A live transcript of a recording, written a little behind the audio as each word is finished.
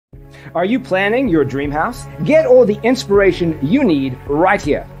Are you planning your dream house? Get all the inspiration you need right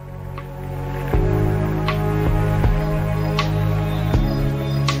here.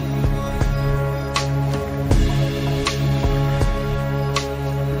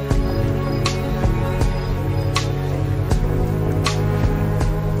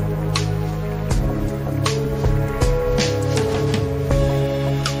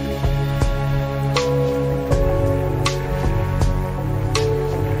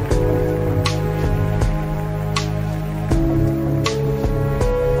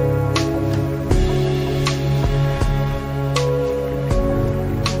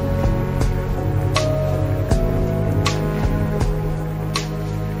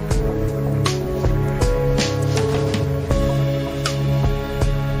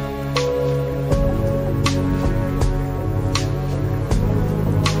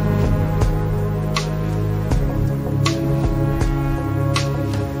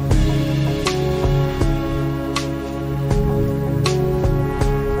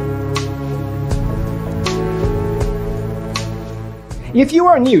 If you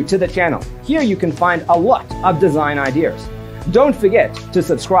are new to the channel, here you can find a lot of design ideas. Don't forget to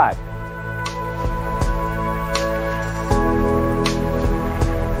subscribe.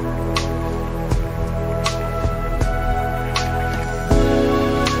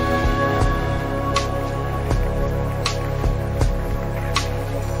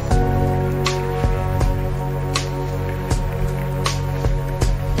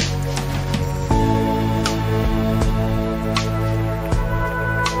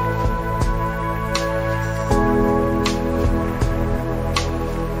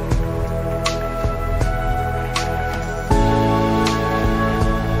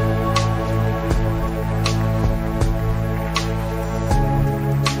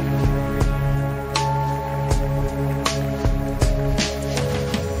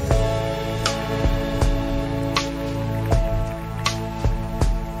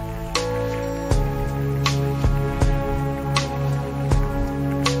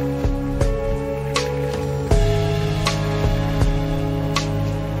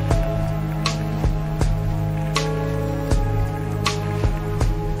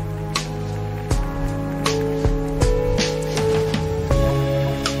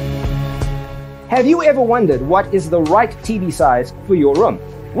 Have you ever wondered what is the right TV size for your room?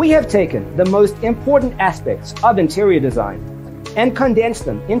 We have taken the most important aspects of interior design and condensed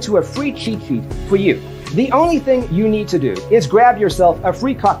them into a free cheat sheet for you. The only thing you need to do is grab yourself a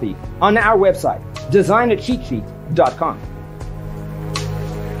free copy on our website, designercheatsheet.com.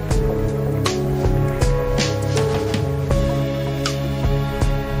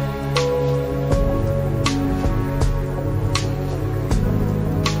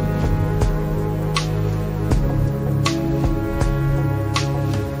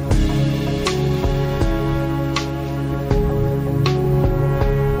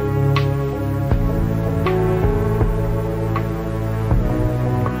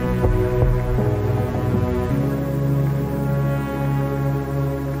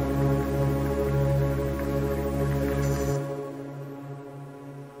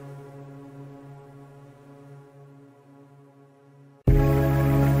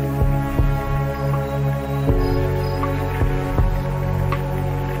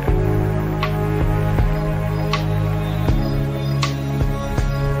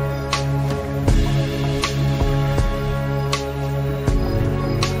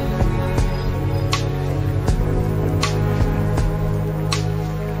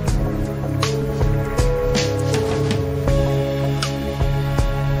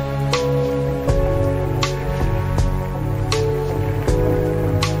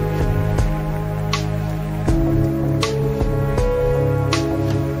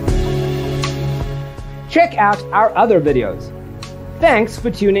 Check out our other videos. Thanks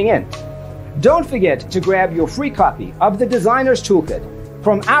for tuning in. Don't forget to grab your free copy of the Designer's Toolkit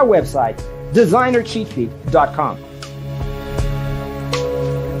from our website, designercheatsheet.com.